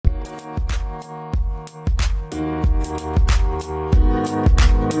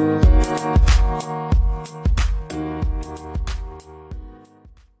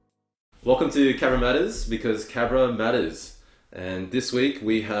welcome to Cabra Matters, because Cabra matters. And this week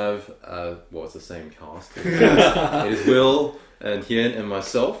we have, it's the same cast. It is Will and Hien and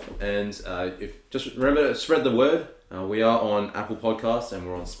myself. And just remember to spread the word. We are on Apple Podcasts and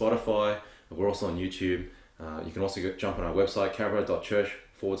we're on Spotify. We're also on YouTube. You can also jump on our website,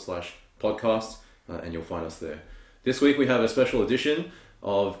 cabra.church/podcast, and you'll find us there. This week we have a special edition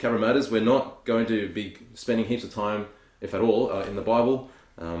of Cabra Matters. We're not going to be spending heaps of time, if at all, in the Bible.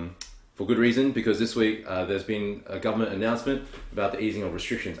 For good reason, because this week there's been a government announcement about the easing of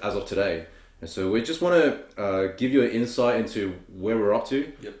restrictions as of today. And so we just want to give you an insight into where we're up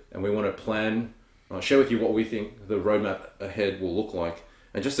to. Yep. And we want to plan, share with you what we think the roadmap ahead will look like,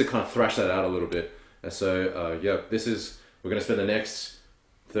 and just to kind of thrash that out a little bit. And so, we're going to spend the next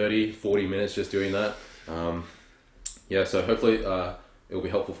 30, 40 minutes just doing that. So hopefully it will be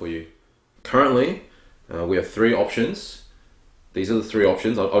helpful for you. Currently, we have three options. These are the three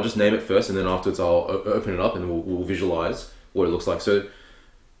options. I'll just name it first, and then afterwards I'll open it up and we'll visualize what it looks like. So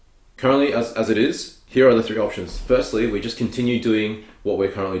currently, as it is, here are the three options. Firstly, we just continue doing what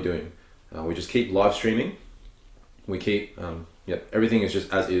we're currently doing. We just keep live streaming. We keep, everything is just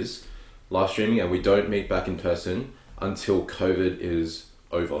as is, live streaming, and we don't meet back in person until COVID is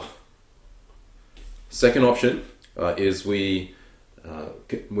over. Second option is we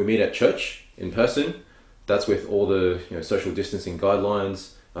meet at church in person. That's with all the social distancing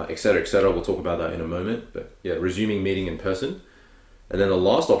guidelines, etc., etc. We'll talk about that in a moment. But resuming meeting in person. And then the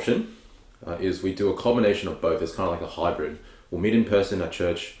last option is we do a combination of both. It's kind of like a hybrid. We'll meet in person at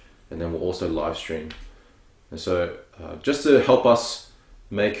church, and then we'll also live stream. And so just to help us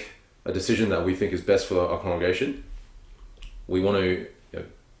make a decision that we think is best for our congregation, we want to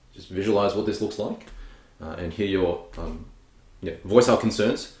just visualize what this looks like and hear your voice our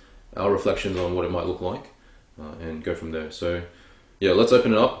concerns, our reflections on what it might look like, and go from there. So let's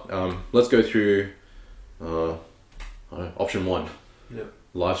open it up. Let's go through option one. Yep.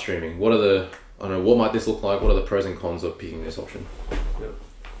 Live streaming. What might this look like? What are the pros and cons of picking this option? Yep.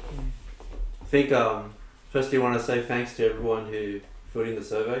 I think firstly I want to say thanks to everyone who filled in the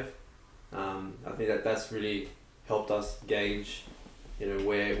survey. I think that's really helped us gauge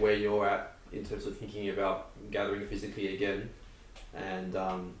where you're at in terms of thinking about gathering physically again. And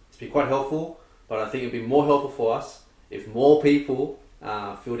it's been quite helpful, but I think it'd be more helpful for us if more people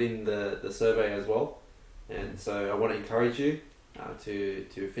filled in the survey as well. And so I want to encourage you to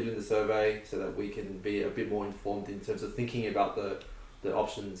fill in the survey so that we can be a bit more informed in terms of thinking about the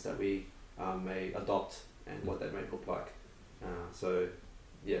options that we may adopt and what that may look like.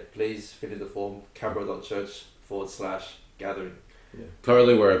 Please fill in the form, cabra.church/gathering. Yeah.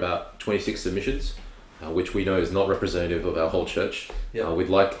 Currently we're about 26 submissions, which we know is not representative of our whole church. Yep. We'd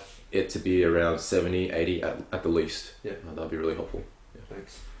like it to be around 70, 80 at the least. Yeah. That'd be really helpful. Yeah.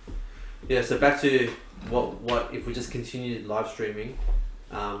 Thanks. Yeah, so back to what if we just continue live streaming.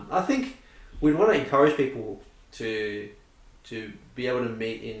 I think we'd want to encourage people to be able to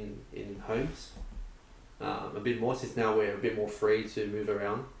meet in homes a bit more, since now we're a bit more free to move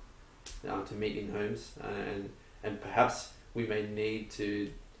around, to meet in homes, and perhaps we may need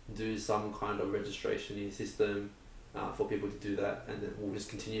to do some kind of registration system for people to do that, and then we'll just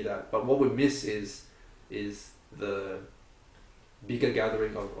continue that. But what we miss is the bigger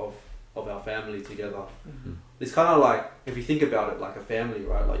gathering of our family together. Mm-hmm. It's kind of like, if you think about it, like a family,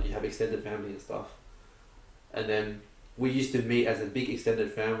 right? Like you have extended family and stuff, and then we used to meet as a big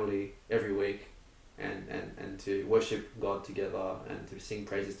extended family every week and to worship God together and to sing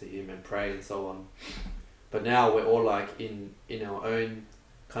praises to Him and pray and so on. But now we're all like in our own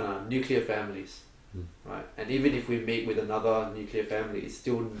kind of nuclear families, right? And even if we meet with another nuclear family, it's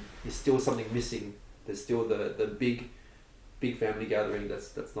still something missing. There's still the big family gathering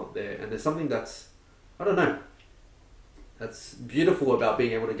that's not there. And there's something that's beautiful about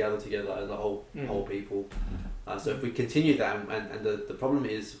being able to gather together as a whole people. So if we continue that, and the problem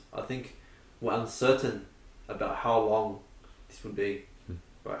is, I think we're uncertain about how long this would be.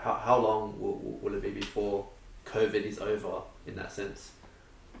 Right? How long will it be before COVID is over, in that sense?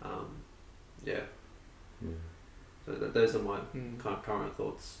 So those are my kind of current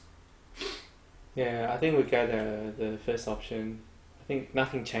thoughts. Yeah, I think we go the first option. I think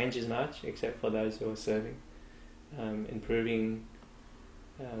nothing changes much except for those who are serving, improving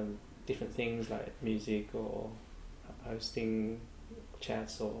different things like music or hosting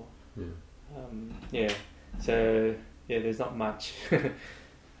chats or there's not much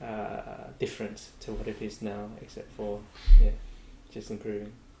difference to what it is now, except for just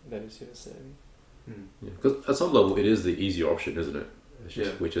improving those who are serving. Because at some level it is the easier option, isn't it? It's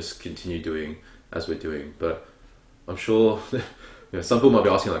just, we just continue doing as we're doing. But I'm sure Yeah, some people might be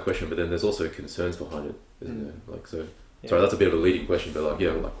asking that question, but then there's also concerns behind it, isn't there? Like, so, Yeah. sorry, that's a bit of a leading question, but like,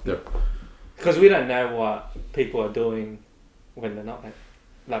 yeah, like, Because we don't know what people are doing when they're not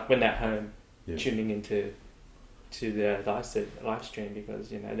like when they're at home yeah. tuning into the live stream, because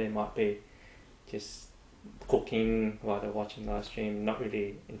they might be just cooking while they're watching live stream, not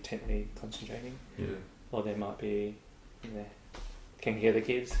really intently concentrating, Yeah. or they might be can hear the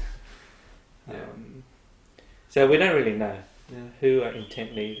kids. Yeah. So we don't really know Yeah. who are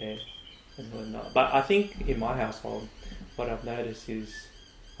intently there and who are not. But I think in my household, what I've noticed is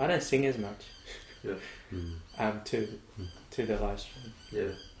I don't sing as much Mm. to the live stream.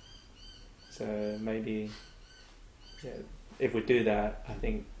 Yeah. So maybe if we do that, I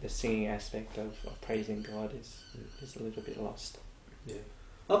think the singing aspect of praising God is a little bit lost. Yeah.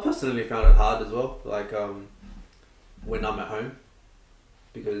 I personally found it hard as well, like when I'm at home,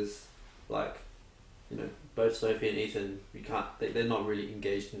 because like, both Sophie and Ethan, they're not really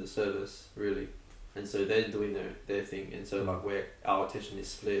engaged in the service, really. And so they're doing their thing, and so like where our attention is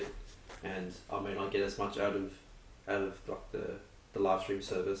split, and I may not get as much out of like the live stream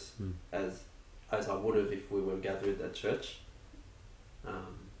service as I would have if we were gathered at church.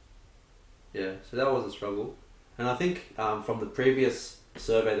 So that was a struggle. And I think from the previous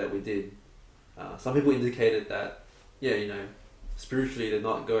survey that we did, some people indicated that, spiritually they're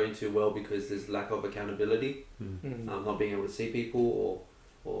not going too well because there's lack of accountability, not being able to see people,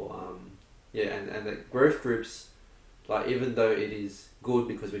 and the growth groups, like even though it is good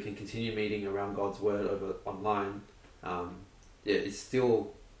because we can continue meeting around God's word over online, it's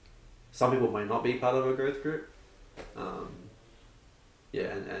still, some people may not be part of a growth group, and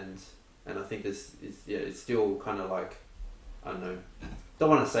I think it's still kind of like, I don't know, don't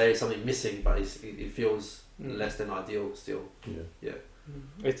want to say something missing, but it feels less than ideal still. Yeah.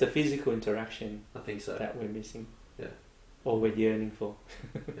 It's a physical interaction I think so. that we're missing. Yeah. Or we're yearning for.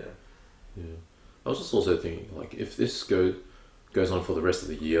 Yeah. I was just also thinking, like, if this goes on for the rest of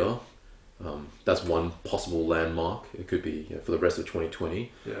the year, that's one possible landmark. It could be for the rest of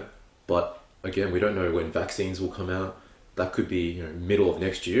 2020. Yeah. But again, we don't know when vaccines will come out. That could be middle of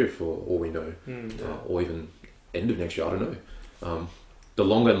next year for all we know, or even end of next year. I don't know. The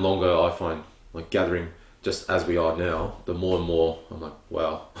longer and longer I find like gathering, just as we are now, the more and more I'm like,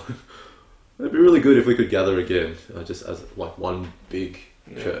 wow, it'd be really good if we could gather again, just as like one big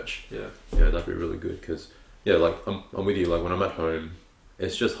church. Yeah. That'd be really good, because like I'm with you. Like when I'm at home,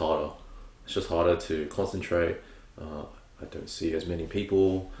 it's just harder. It's just harder to concentrate. I don't see as many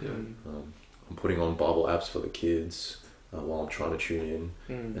people. I'm putting on Bible apps for the kids while I'm trying to tune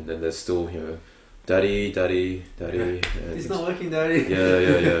in, and then there's still daddy. And it's not working, daddy.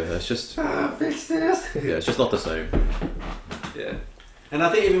 Yeah. It's just fix this. yeah, it's just not the same. Yeah, and I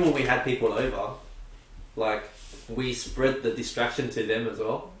think even when we had people over, like we spread the distraction to them as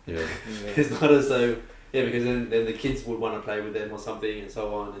well. Yeah. It's not as though because then the kids would want to play with them or something and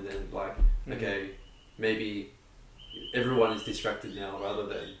so on, and then like okay, maybe everyone is distracted now rather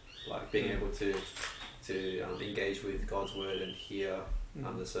than like being able to engage with God's word and hear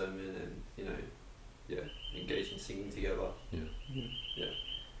the sermon and engage in singing together. Yeah.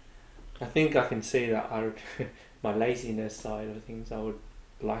 I think I can see that my laziness side of things, I would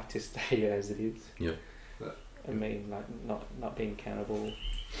like to stay as it is. Yeah. I mean, like not being accountable,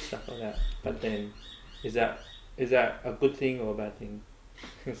 stuff like that. But then, is that a good thing or a bad thing?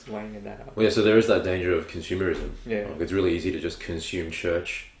 It's weighing that up. Well, so there is that danger of consumerism. Yeah. It's really easy to just consume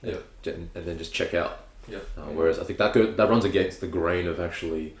church and then just check out. Yeah. Whereas I think that runs against the grain of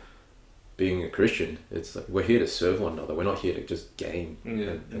actually being a Christian. It's like we're here to serve one another. We're not here to just gain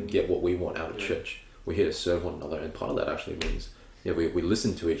and get what we want out of church. We're here to serve one another, and part of that actually means we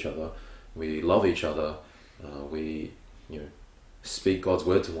listen to each other, we love each other, we speak God's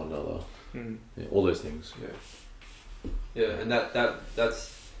word to one another. All those things. And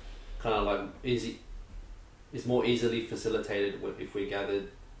that's kind of like easy. It's more easily facilitated if we gathered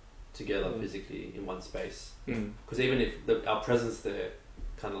together physically in one space. Because even if our presence there,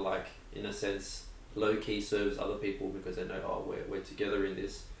 kind of like in a sense, low key serves other people because they know we're together in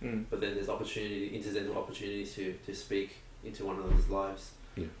this. But then there's incidental opportunities to speak into one another's lives,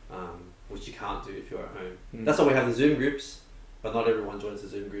 which you can't do if you're at home. That's why we have the Zoom groups, but not everyone joins the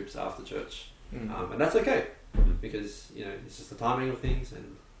Zoom groups after church, and that's okay because it's just the timing of things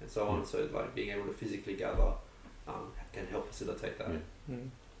and so on. So like being able to physically gather can help facilitate that.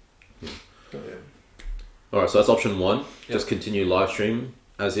 Alright, so that's option one. Just continue live stream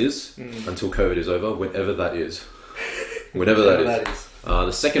as is until COVID is over, whenever that is. Whenever that is.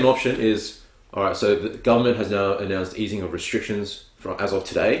 The second option is, alright, so the government has now announced easing of restrictions as of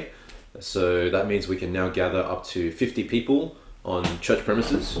today. So that means we can now gather up to 50 people on church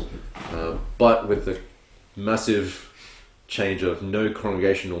premises, but with the massive change of no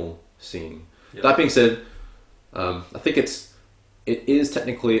congregational singing. Yeah. That being said, I think it is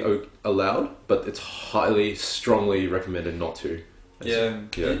technically allowed, but it's highly, strongly recommended not to. Yeah.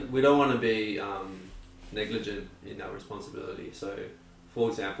 Yeah. We don't want to be negligent in our responsibility. So, for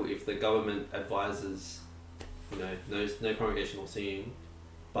example, if the government advises, no congregational singing,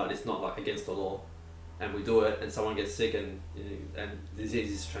 but it's not like against the law, and we do it, and someone gets sick and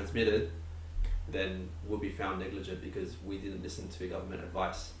disease is transmitted, then we'll be found negligent because we didn't listen to government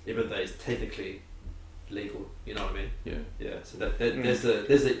advice, even though it's technically legal. You know what I mean? Yeah. Yeah. So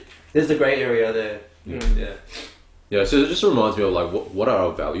there's the grey area there. Yeah. Yeah, so it just reminds me of like what are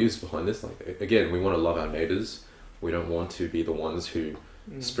our values behind this? Like again, we want to love our neighbors. We don't want to be the ones who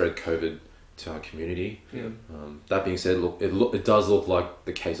spread COVID to our community. Yeah. That being said, it does look like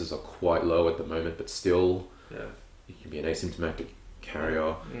the cases are quite low at the moment, but still, you can be an asymptomatic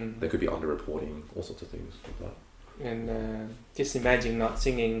carrier. There could be underreporting, all sorts of things like that. And just imagine not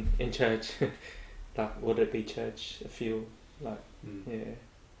singing in church. Like, would it be church feel like? Yeah.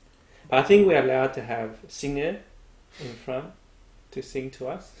 But I think we're allowed to have singer in front to sing to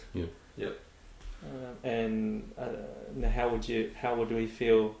us. Yeah. Yep. And how would we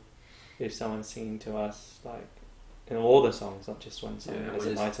feel if someone's singing to us, like, in all the songs, not just one song as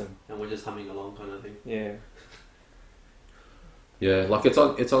an item? And we're just humming along, kind of thing. Yeah. Yeah, like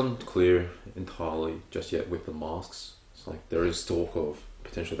it's unclear entirely just yet with the masks. It's like there is talk of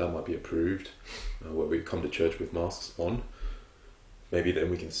potentially that might be approved, where we come to church with masks on. Maybe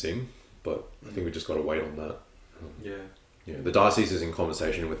then we can sing, but I think we just got to wait on that. Yeah, the diocese is in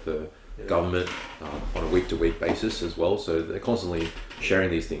conversation with the government on a week-to-week basis as well, so they're constantly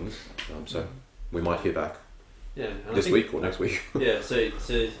sharing these things. So we might hear back this week or next week. Yeah, so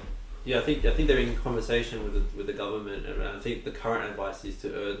I think they're in conversation with the government, and I think the current advice is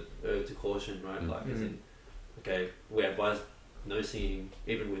to err to caution, right? Like, as in, okay, we advise no singing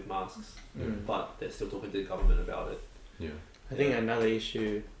even with masks, but they're still talking to the government about it. Yeah, I think another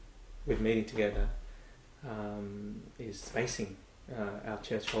issue with meeting together is spacing. Our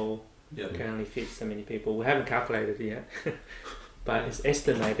church hall can only fit so many people. We haven't calculated it yet, but it's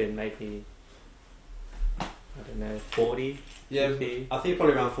estimated maybe, I don't know, 40. Yeah, 50 I think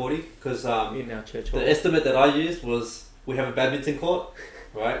probably around 40, because in our church hall. the estimate that I used was we have a badminton court,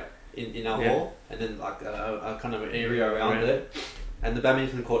 right, in our hall, and then like a kind of an area around it, and the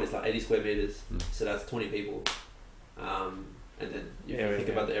badminton court is like 80 square meters, so that's 20 people. And then if you think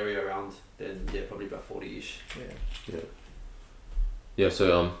about the area around, then probably about 40-ish. Yeah.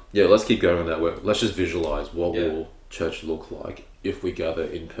 So let's keep going on that work. Let's just visualize what will church look like if we gather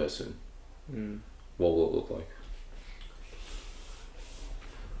in person. What will it look like?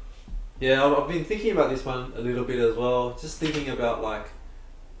 Yeah, I've been thinking about this one a little bit as well. Just thinking about, like,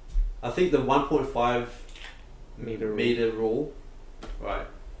 I think the 1.5 meter rule, right,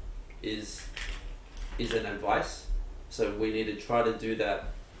 is an advice. So we need to try to do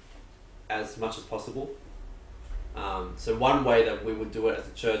that as much as possible. So one way that we would do it as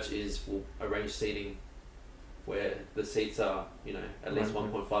a church is we'll arrange seating where the seats are, at least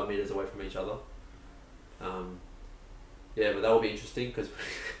 1.5 meters away from each other. But that will be interesting because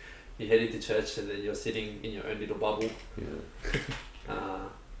you head into church and then you're sitting in your own little bubble.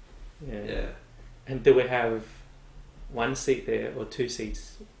 And do we have one seat there or two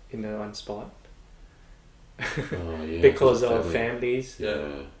seats in the one spot? Because of families.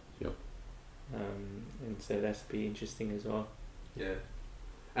 And so that's be interesting as well. Yeah.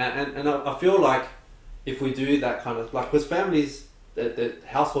 And I feel like if we do that kind of, like, because families, the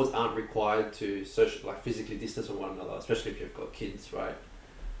households aren't required to physically distance from one another, especially if you've got kids, right?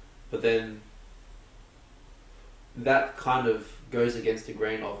 But then that kind of goes against the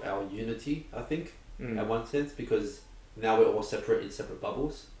grain of our unity, I think, in one sense, because now we're all separate in separate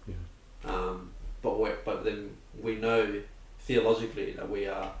bubbles. But then we know theologically that we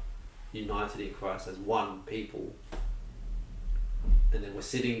are united in Christ as one people, and then we're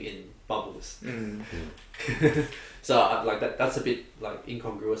sitting in bubbles. So like that's a bit like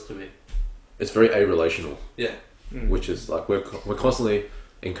incongruous to me. It's very a-relational. Yeah. Which is like we're constantly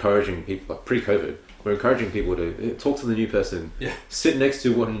encouraging people, like pre-COVID, we're encouraging people to talk to the new person, sit next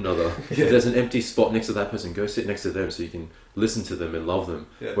to one another. If there's an empty spot next to that person, go sit next to them so you can listen to them and love them.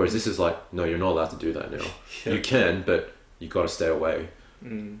 Whereas this is like, no, you're not allowed to do that now. You can, but you got to stay away.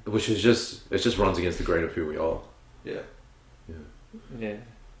 Which is it just runs against the grain of who we are. Yeah.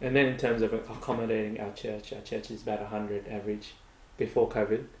 And then in terms of accommodating our church is about 100 average before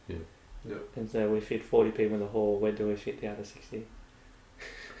COVID. And so we fit 40 people in the hall. Where do we fit the other 60?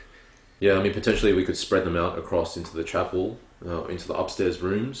 Yeah, I mean, potentially we could spread them out across into the chapel, into the upstairs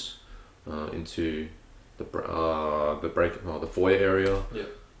rooms, into the foyer area. Yeah.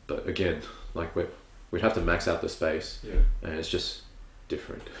 But again, like we'd have to max out the space, Yeah. and it's just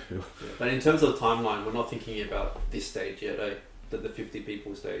different. Yeah. But in terms of timeline, we're not thinking about this stage yet, eh? The 50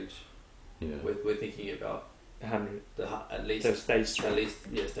 people stage. Yeah. We're thinking about 100. at least So stage 3. at least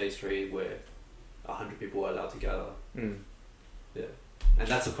stage 3 where 100 people are allowed to gather. Yeah. And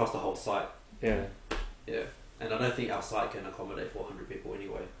that's across the whole site. Yeah. Yeah. And I don't think our site can accommodate 400 people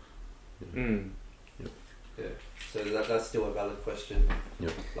anyway. Yeah. So that's still a valid question. Yeah.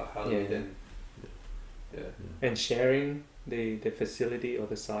 Like how do we then? Yeah. And sharing the facility or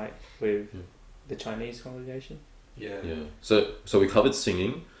the site with Yeah. the Chinese congregation. Yeah. Yeah. So we covered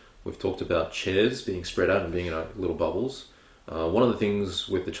singing. We've talked about chairs being spread out and being in little bubbles. One of the things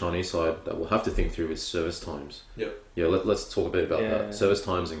with the Chinese side that we'll have to think through is service times. Yep. Yeah. Let's talk a bit about Yeah. that. Service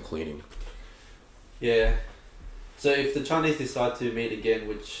times and cleaning. Yeah. So if the Chinese decide to meet again,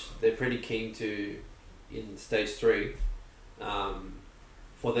 which they're pretty keen to in stage 3,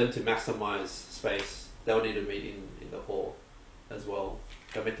 for them to maximize space, they'll need to meet in the hall as well.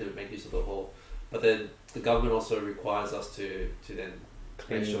 They'll need to make use of the hall. But then the government also requires us to then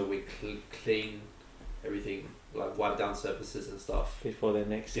make sure we clean everything, like wipe down surfaces and stuff before the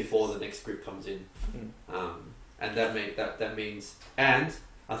next group comes in. And that means, and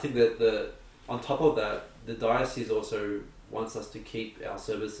I think that on top of that, the diocese also wants us to keep our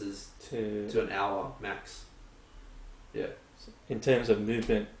services to an hour max. Yeah. In terms of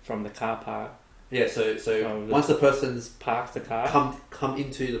movement from the car park. Yeah. So once the person's parks the car, come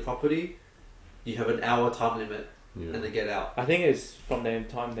into the property, you have an hour time limit, Yeah. and they get out. I think it's from the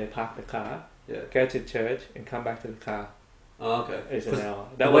time they park the car, Yeah. go to church and come back to the car. Oh, okay. It's an hour.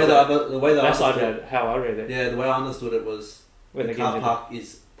 The way that I That's understood, how I read it. yeah, the way I understood it was When the they car get into park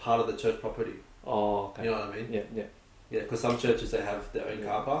is part of the church property. Oh, okay. You know what I mean? Yeah, yeah. Yeah, because some churches they have their own Yeah.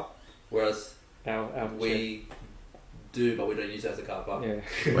 car park, whereas Our we do, but we don't use it as a car park. yeah.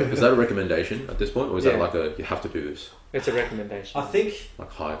 Wait, is that a recommendation at this point, or is that Yeah. like you have to do this? It's a recommendation. I think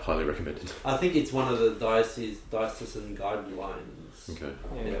Like highly recommended. it's one of the diocesan guidelines. Okay.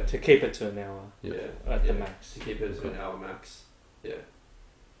 Yeah, to keep it to an hour Yeah. at the max. To keep it to an hour max. Yeah.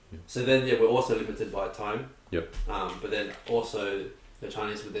 Yeah. So then, we're also limited by time. Yep. But then also the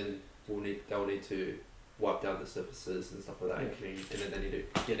Chinese they'll need to wipe down the surfaces and stuff like that, and Yeah. clean, and then they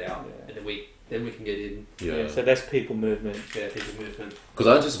need to get out, Yeah. and then we can get in. Yeah. So that's people movement. Yeah, people movement. Because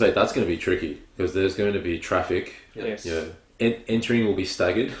I anticipate that's going to be tricky because there's going to be traffic. Yeah. Yes. Yeah. Entering will be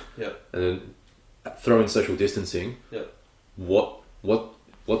staggered. Yeah. And then throw in social distancing. Yeah. What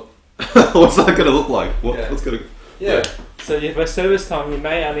what's that going to look like? Yeah. What's going to? Yeah. So if a service time, we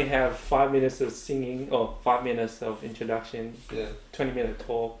may only have 5 minutes of singing or 5 minutes of introduction, Yeah. 20-minute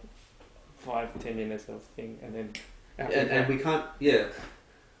talk, 5-10 minutes of thing, and then And we can't. Yeah.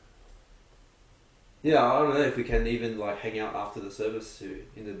 Yeah, I don't know if we can even like hang out after the service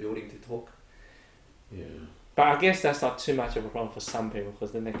in the building to talk. Yeah. But I guess that's not too much of a problem for some people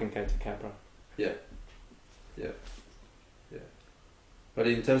because then they can go to Cabra. Yeah. But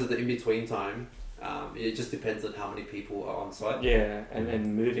in terms of the in-between time, it just depends on how many people are on site. Yeah, and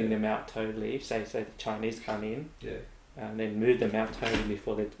then moving Yeah. them out totally. Say the Chinese come in, Yeah. and then move them out totally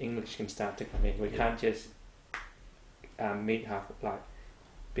before the English can start to come in. We Yeah. can't just meet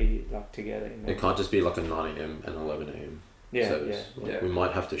be together. It can't just be like a 9 a.m. and 11 a.m. Yeah, service. yeah, Like, yeah. We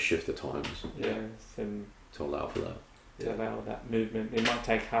might have to shift the times yeah. So to allow for that. to Yeah. allow that movement, it might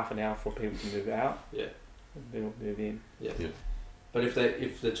take half an hour for people to move out. Yeah. And they'll move in. Yeah. Yeah. But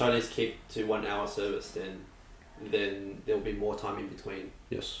if the Chinese keep to 1 hour service, then there'll be more time in between.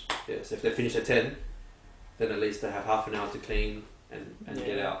 Yes. Yeah. So if they finish at 10, then at least they have half an hour to clean and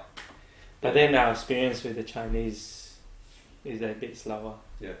get Yeah. out. But then our experience with the Chinese is a bit slower.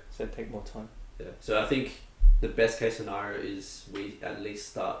 Yeah. So it take more time. Yeah. So I think the best case scenario is we at least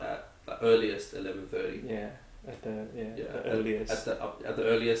start at the earliest 11:30. Yeah. At the Yeah, the earliest. At the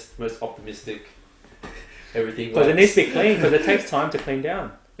earliest, most optimistic. Everything. Because it works. needs to be clean. Because it takes time to clean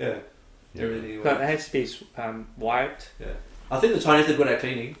down. Yeah. Yeah. Everything. But it Works. has to be wiped. Yeah. I think the Chinese are good at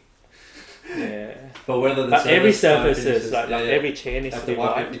cleaning, Yeah. but whether the But every service surface, like yeah. every chair needs Have to to be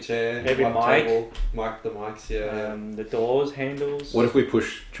wipe wiped. every chair, Every wipe mic. table, mic the mics. Yeah. The doors, handles. What if we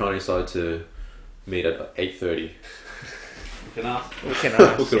push Chinese side to meet at 8:30? You can ask. We can We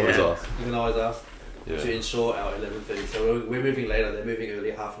ask. can always yeah. ask. You can always ask Yeah. to ensure our 11:30. So we're moving later. They're moving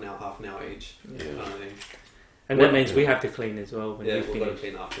earlier, half an hour each. Yeah. Kind of thing. And that means we have to clean as well when Yeah, we we've got to finish.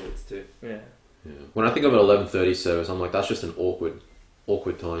 clean afterwards too. Yeah. Yeah. When I think of an 11:30 service, I'm like, that's just an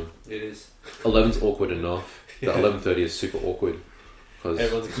awkward time. It is. 11's awkward enough. Yeah. The 11:30 is super awkward. 'Cause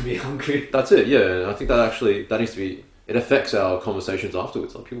everyone's gonna be hungry. that's it, yeah. And I think that needs to be. It affects our conversations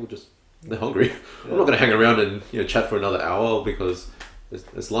afterwards. Like people they're hungry. I'm not going to hang around and chat for another hour because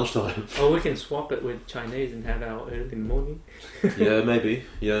it's lunchtime. Or we can swap it with Chinese and have our early morning Yeah, maybe.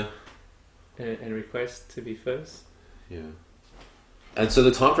 Yeah, and request to be first. yeah. And so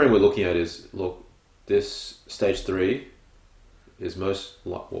the time frame we're looking at is this stage 3 is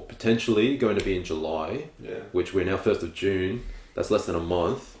potentially going to be in July, Yeah. which we're now 1st of June. That's less than a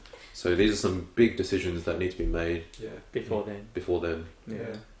month. So these are some big decisions that need to be made Yeah. Before then. before then.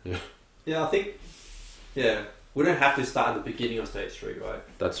 Yeah. Yeah, I think. Yeah, we don't have to start at the beginning of stage 3, right?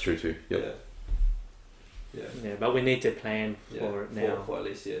 That's true too. Yep. Yeah. Yeah, but we need to plan Yeah. for it now. For at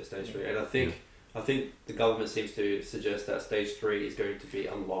least stage 3, and I think the government seems to suggest that stage 3 is going to be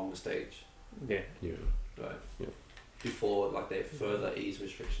a long stage, Yeah. Yeah. right? Yeah. Before they further ease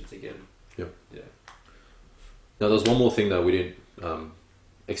restrictions again. Yep. Yeah. Now there's one more thing that we didn't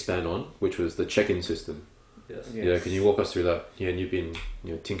expand on, which was the check-in system. Yes. Yeah. Yeah, can you walk us through that? Yeah, and you've been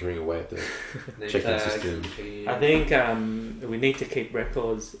tinkering away at the Name check-in tags, system. I think we need to keep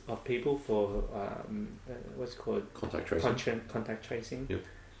records of people for what's it called Contact tracing. contact tracing. Yep.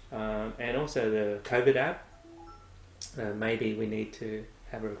 And also the COVID app. Maybe we need to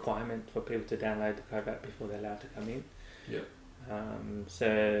have a requirement for people to download the COVID app before they're allowed to come in. Yep.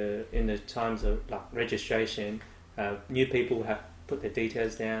 So in the times of like registration, new people have put their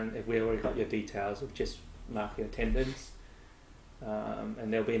details down. If we already got your details, we'll just mark your attendance.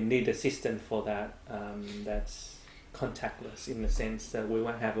 And there'll be a need assistant for that. That's contactless in the sense that we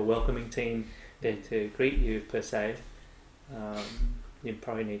won't have a welcoming team there to greet you per se. You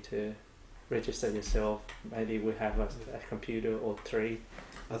probably need to register yourself. Maybe we have a computer or 3.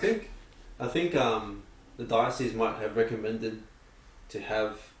 I think the diocese might have recommended to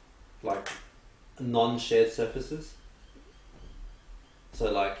have like non-shared surfaces. So,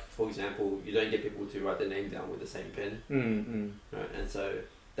 like for example, you don't get people to write their name down with the same pen, right? And so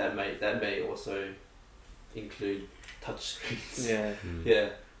that may also include touch screens. Yeah. Yeah.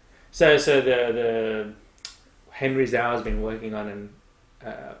 So the Henry's Hour has been working on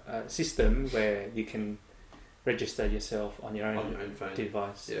a system where you can register yourself on your own phone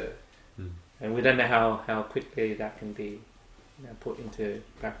device. Yeah. And we don't know how quickly that can be put into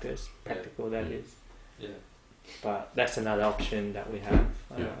practice. Practical, that is. Yeah. But that's another option that we have.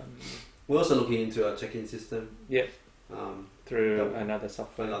 Yeah. We're also looking into a check-in system. Yep. Through That- another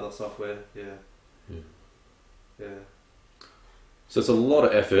software. Another software. Yeah. Yeah. Yeah. So it's a lot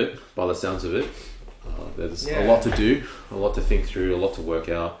of effort by the sounds of it. There's a Yeah. lot to do, a lot to think through, a lot to work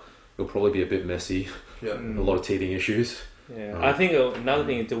out. It'll probably be a bit messy, Yeah. a lot of teething issues. Yeah. Right. I think another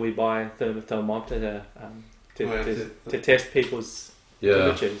thing is, do we buy thermometer to test people's Yeah,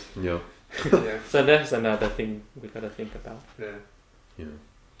 temperatures? yeah, Yeah. So that's another thing we got to think about. Yeah. yeah.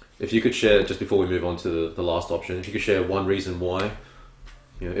 If you could share, just before we move on to the last option, if you could share one reason why,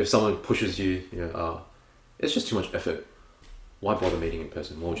 if someone pushes you, it's just too much effort. Why bother meeting in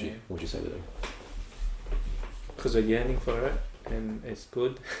person? What would you say to them? Because we're yearning for it and it's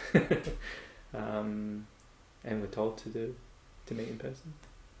good. And we're told to meet in person.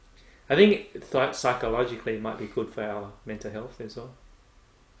 I think psychologically it might be good for our mental health as well.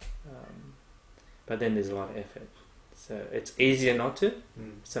 But then there's a lot of effort. So it's easier not to,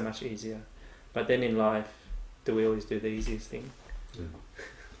 so much easier. But then in life, do we always do the easiest thing?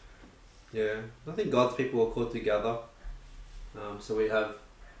 Yeah. I think God's people are called together. So we have,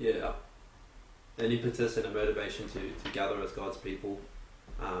 an impetus and a motivation to gather as God's people.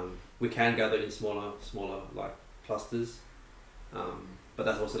 We can gather in smaller like clusters, but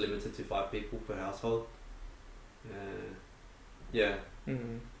that's also limited to 5 people per household. Yeah.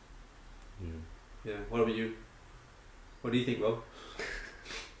 Mm. Yeah. What about you? What do you think, Rob?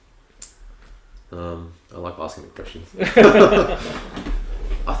 I like asking the questions.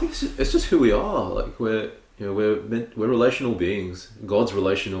 I think it's just who we are. Like we're relational beings. God's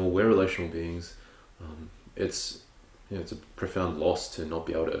relational. We're relational beings. It's a profound loss to not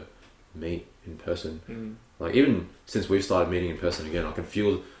be able to meet in person. Like even since we've started meeting in person again, I can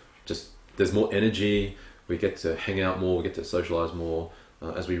feel just there's more energy. We get to hang out more. We get to socialize more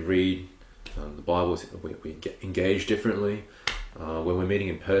as we read the Bible. We get engaged differently when we're meeting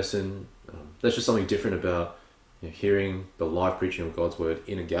in person. There's just something different about hearing the live preaching of God's word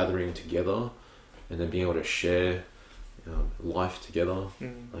in a gathering together, and then being able to share life together.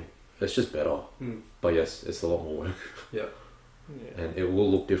 Like it's just better. But yes, it's a lot more work. Yeah. And it will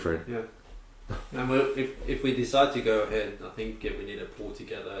look different. Yeah. And if we decide to go ahead, I think we need to pull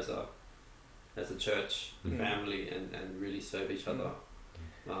together as a church family and really serve each other.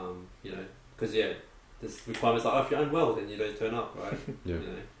 Because there's requirements like, oh, if you're unwell, then you don't turn up, right? Yeah.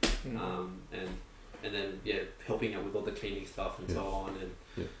 You know, and then helping out with all the cleaning stuff and so on,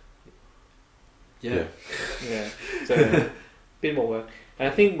 and Yeah. So a bit more work.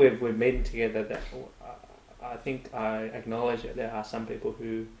 And I think we're meeting together. That I think I acknowledge that there are some people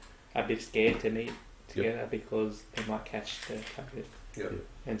who are a bit scared to meet together because they might catch the COVID. Yeah.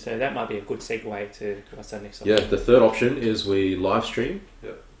 And so that might be a good segue to what's our next Yeah, option. the third option is we live stream.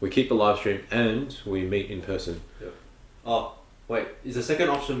 Yeah. We keep the live stream and we meet in person. Oh, wait, is the second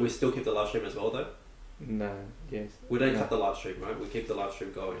option we still keep the live stream as well though? No. Yes. We don't No. cut the live stream, right? We keep the live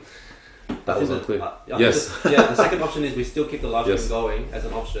stream going. That was unclear. Yes. The second option is we still keep the live stream Yes. going as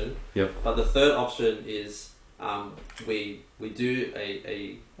an option. Yep. But the third option is we do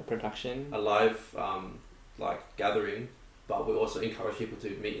a production. live like gathering, but we also encourage people to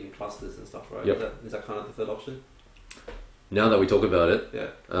meet in clusters and stuff, right? Yep. Is that kind of the third option? Now that we talk about it, Yeah.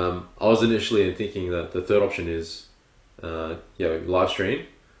 I was initially thinking that the third option is, live stream.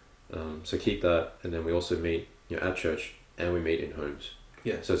 So keep that, and then we also meet, at church, and we meet in homes.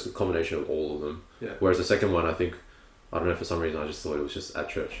 Yeah. So it's a combination of all of them. Yeah. Whereas the second one, I don't know, for some reason I just thought it was just at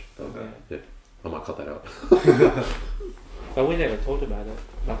church. Okay. I might cut that out. But we never talked about it.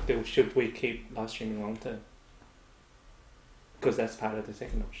 Like, should we keep live streaming long term? Because that's part of the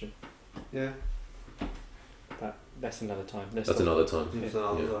second option. Yeah. But that's another time. That's another time. It's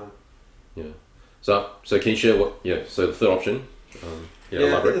another time. Yeah. So can you share what? Yeah. So the third option. I think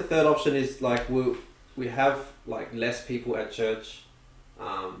Elaborate. the third option is like we have like less people at church,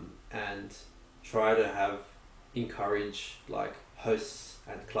 and try to encourage like hosts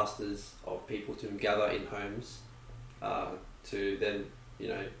and clusters of people to gather in homes, to then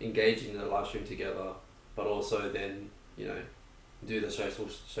engage in the live stream together, but also then do the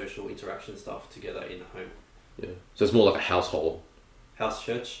social interaction stuff together in a home. Yeah. So it's more like a household. House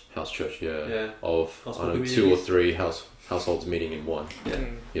church. House church. Yeah. Yeah. Of Gospel 2 or communities. 3 households meeting in one. Yeah.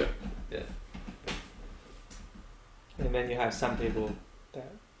 Yeah. Yeah. And then you have some people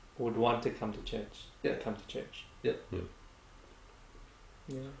that would want to come to church. Yeah. Come to church. Yeah. Yeah.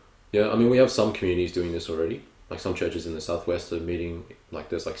 Yeah. Yeah, I mean, we have some communities doing this already. Like some churches in the southwest are meeting. Like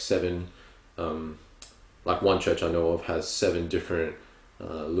there's like 7. Like one church I know of has 7 different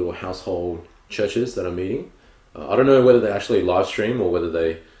little household churches that are meeting. I don't know whether they actually live stream or whether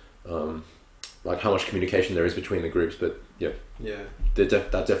they like how much communication there is between the groups. But yeah, Yeah.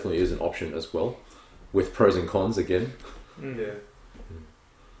 that definitely is an option as well, with pros and cons again. Yeah.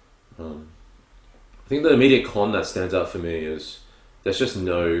 I think the immediate con that stands out for me is there's just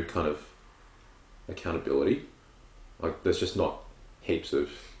no kind of accountability. Like there's just not heaps of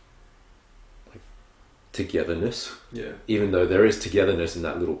like togetherness. Yeah. Even though there is togetherness in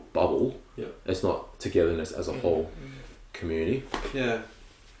that little bubble, Yeah. it's not togetherness as a whole community. Yeah.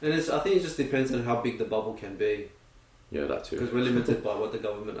 And I think it just depends on how big the bubble can be, Yeah, that too. because we're limited by what the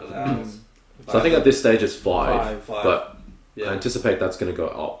government allows. So I think at this stage it's 5, Five. but I Yeah. anticipate that's going to go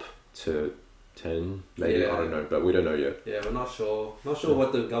up to 10, maybe. Yeah. I don't know, but we don't know yet. Yeah, we're not sure. Not sure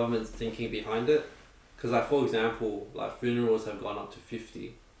what the government's thinking behind it. Because, like, for example, like funerals have gone up to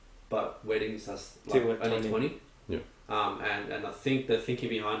 50, but weddings are like To only 20. Yeah. And I think the thinking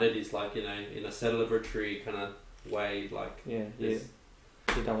behind it is like, in a celebratory kind of way, like Yeah. there's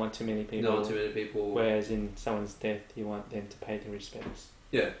You don't want too many people. not too many people. Whereas in someone's death, you want them to pay the respects.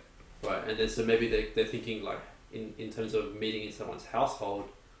 Yeah, right. And then so maybe they're thinking like in terms of meeting in someone's household,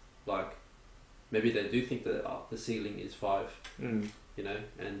 like maybe they do think that the ceiling is 5, and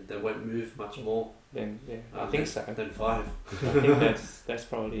they won't move much more. Then I think so. Than 5. I think that's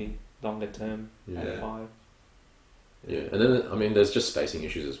probably longer term Yeah. at Yeah. 5. Yeah, and then I mean, there's just spacing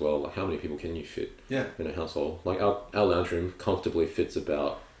issues as well. Like, how many people can you fit Yeah. in a household? Like our lounge room comfortably fits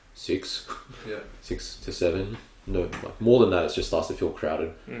about 6 Yeah. 6 to 7. No, like more than that, it just starts to feel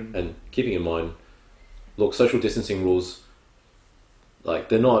crowded. And keeping in mind, look, social distancing rules, like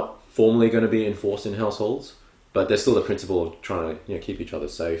they're not formally going to be enforced in households, but there's still the principle of trying to keep each other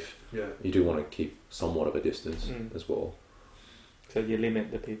safe. Yeah. You do want to keep somewhat of a distance as well. So you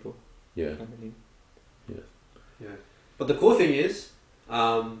limit the people Yeah. coming in. Yeah. But the cool thing is,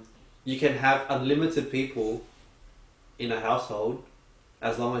 you can have unlimited people in a household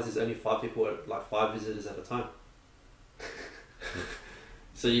as long as there's only 5 people, like 5 visitors at a time.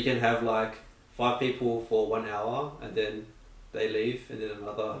 So you can have like 5 people for 1 hour, and then they leave, and then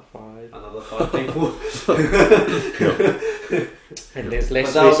another 5 people. And there's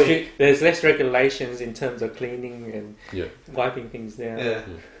less But that'll be- there's less regulations in terms of cleaning and Yeah. wiping things down. Yeah.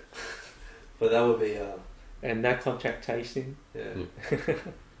 But that would be And no contractation. yeah.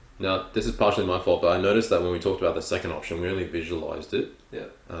 Now, this is partially my fault, but I noticed that when we talked about the second option, we only visualized it. Yeah.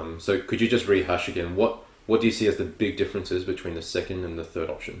 So could you just rehash again? What do you see as the big differences between the second and the third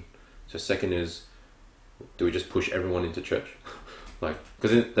option? So second is, do we just push everyone into church?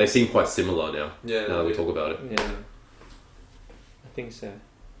 Because they seem quite similar now. Yeah. Now that we talk about it. Yeah, I think so.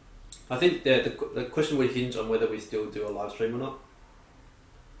 I think the question would hinge on whether we still do a live stream or not.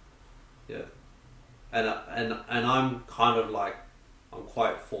 Yeah, and I'm kind of like, I'm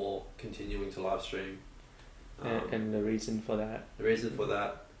quite for continuing to live stream. And the reason for that, The reason for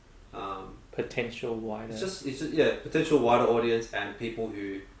that, potential wider. it's just potential wider audience and people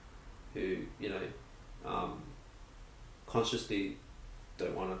who you know, consciously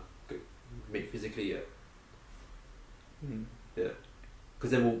don't want to meet physically yet. Mm. Yeah,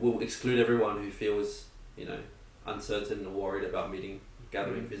 because then we'll exclude everyone who feels, you know, uncertain or worried about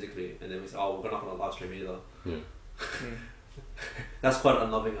gathering physically, and then we say, oh, we're not going to live stream either. Yeah. Mm. That's quite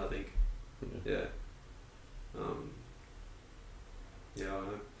unloving, I think. Yeah. Yeah. Yeah, I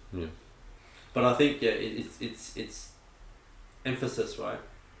know. Yeah. But I think it's emphasis, right?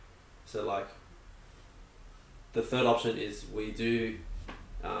 So like, the third option is we do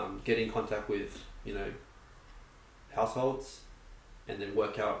get in contact with, you know, households, and then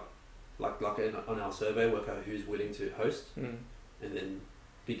work out on our survey, work out who's willing to host, Mm. and then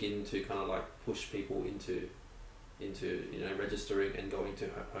begin to kind of like push people into you know, registering and going to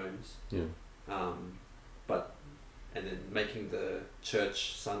homes. Yeah. And then making the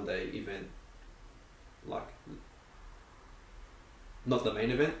church Sunday event like not the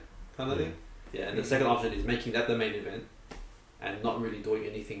main event kind of thing. Yeah, and the second option is making that the main event and not really doing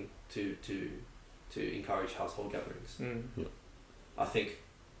anything to encourage household gatherings. Mm. Yeah. I think,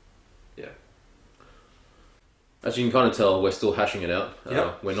 yeah. As you can kind of tell, we're still hashing it out.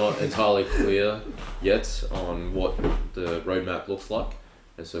 Yep. We're not entirely clear yet on what the roadmap looks like,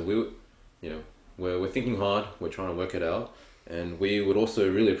 and so we're thinking hard. We're trying to work it out, and we would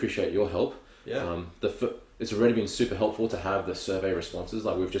also really appreciate your help. Yeah. It's already been super helpful to have the survey responses.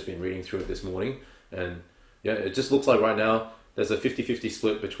 Like, we've just been reading through it this morning, and yeah, it just looks like right now there's a 50-50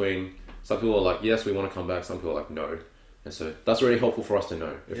 split between some people are like, yes, we want to come back, some people are like, no. And so that's really helpful for us to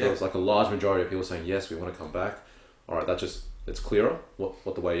know. If there was like a large majority of people saying, yes, we want to come back, all right, it's clearer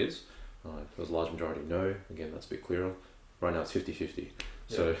what the way is. If there was a large majority no, again, that's a bit clearer. Right now it's 50-50.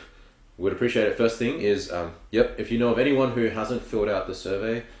 So we'd appreciate it. First thing is, if you know of anyone who hasn't filled out the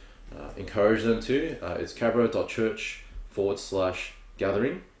survey, encourage them to. It's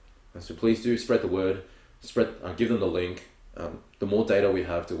cabra.church/gathering. And so please do spread the word, give them the link. The more data we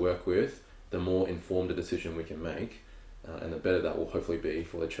have to work with, the more informed a decision we can make, and the better that will hopefully be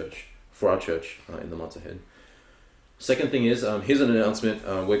for our church in the months ahead. Second thing is, here's an announcement.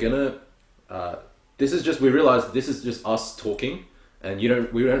 We realize this is just us talking, and we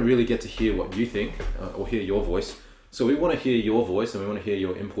don't really get to hear what you think or hear your voice. So we want to hear your voice, and we want to hear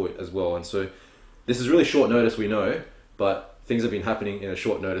your input as well. And so this is really short notice, we know, but things have been happening in a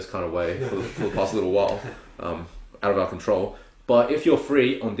short notice kind of way for the past little while, out of our control. But if you're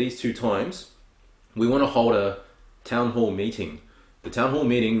free on these two times, we want to hold a town hall meeting. The town hall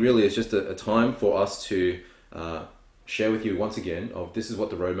meeting really is just a time for us to share with you once again of this is what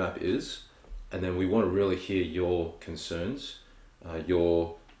the roadmap is, and then we want to really hear your concerns,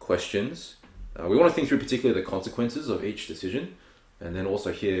 your questions. We want to think through particularly the consequences of each decision, and then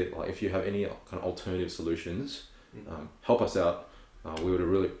also hear if you have any kind of alternative solutions. Help us out. We would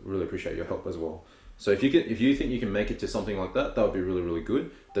really appreciate your help as well. So if you think you can make it to something like that, that would be really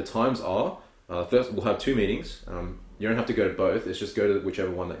good. The times are first we'll have two meetings. You don't have to go to both. It's just go to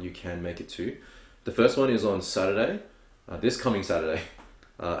whichever one that you can make it to. The first one is on Saturday, this coming Saturday,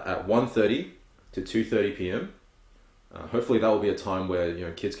 at 1:30 to 2:30 p.m. Hopefully that will be a time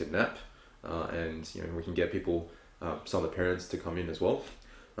where kids can nap, and we can get people, some of the parents to come in as well.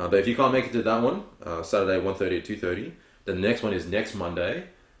 But if you can't make it to that one, Saturday 1:30 to 2:30, the next one is next Monday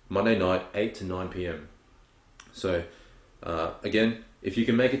night 8 to 9 p.m. So again, if you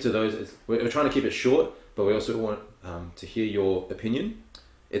can make it to those, we're trying to keep it short, but we also want to hear your opinion.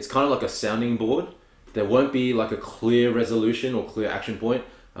 It's kind of like a sounding board. There won't be like a clear resolution or clear action point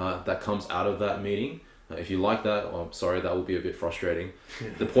that comes out of that meeting. If you like that, I'm sorry, that will be a bit frustrating.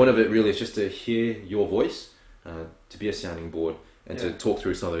 The point of it really is just to hear your voice, to be a sounding board, and to talk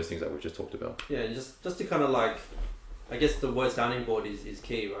through some of those things that we've just talked about. Yeah, just to kind of like, I guess the word sounding board is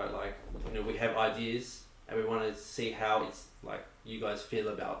key, right? Like, we have ideas and we want to see how it's like you guys feel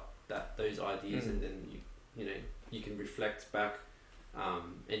about those ideas, and then you can reflect back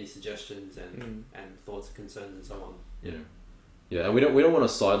any suggestions and thoughts and concerns and so on. Yeah, and we don't want to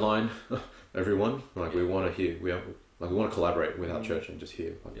sideline everyone. Like we want to hear, we Like we want to collaborate with our church and just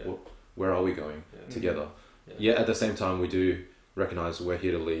hear like where are we going together. Yeah. At the same time we do recognize we're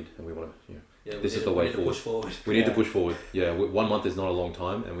here to lead and we want to this is the way forward. We need to push forward. 1 month is not a long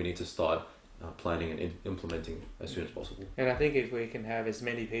time and we need to start planning and implementing as soon as possible. And I think if we can have as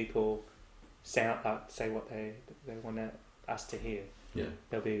many people say what they want us to hear,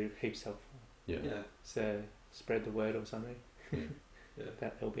 there'll be heaps helpful. So spread the word or something.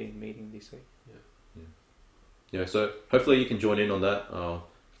 That there'll be a meeting this week. So hopefully you can join in on that.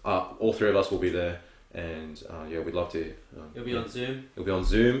 All three of us will be there, and we'd love to. It'll be on Zoom. It'll be on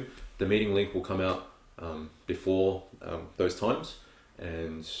Zoom. The meeting link will come out before those times,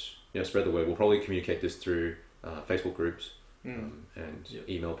 and spread the word. We'll probably communicate this through Facebook groups and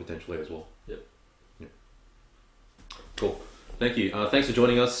email potentially as well. Cool. Thank you. Thanks for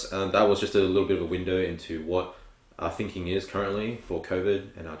joining us. That was just a little bit of a window into what our thinking is currently for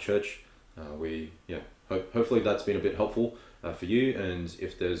COVID and our church. Hopefully that's been a bit helpful for you. And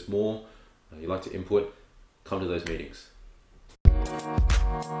if there's more you'd like to input, come to those meetings.